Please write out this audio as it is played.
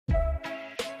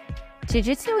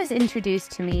Jiu-jitsu was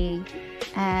introduced to me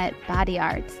at Body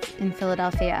Arts in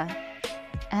Philadelphia.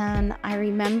 And I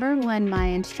remember when my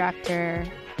instructor,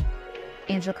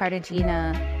 Angel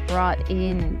Cartagena, brought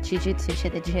in jiu-jitsu to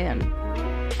the gym.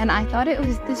 And I thought it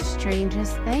was the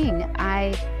strangest thing.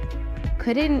 I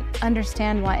couldn't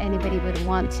understand why anybody would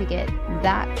want to get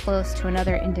that close to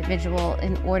another individual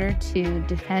in order to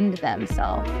defend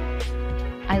themselves.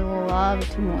 I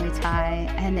loved Muay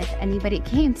Thai, and if anybody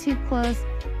came too close,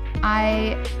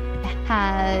 I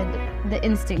had the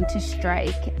instinct to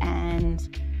strike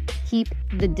and keep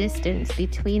the distance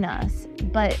between us.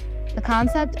 But the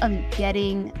concept of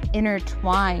getting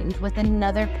intertwined with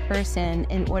another person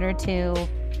in order to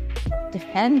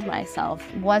defend myself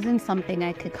wasn't something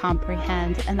I could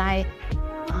comprehend, and I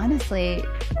honestly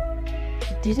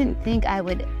didn't think I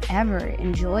would ever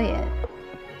enjoy it.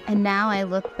 And now I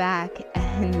look back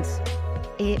and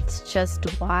it's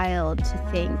just wild to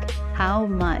think how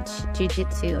much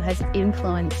jiu-jitsu has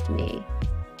influenced me,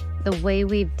 the way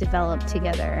we've developed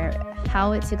together,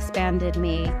 how it's expanded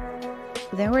me.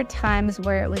 There were times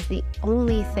where it was the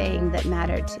only thing that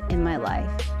mattered in my life.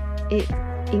 It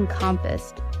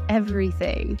encompassed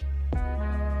everything.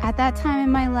 At that time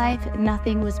in my life,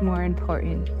 nothing was more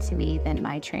important to me than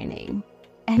my training.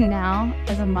 And now,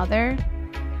 as a mother,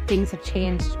 things have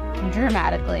changed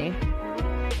dramatically.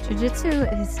 Jiu-jitsu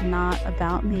is not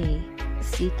about me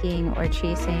seeking or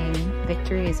chasing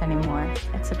victories anymore.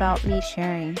 It's about me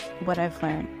sharing what I've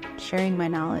learned, sharing my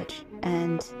knowledge,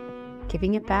 and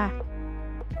giving it back.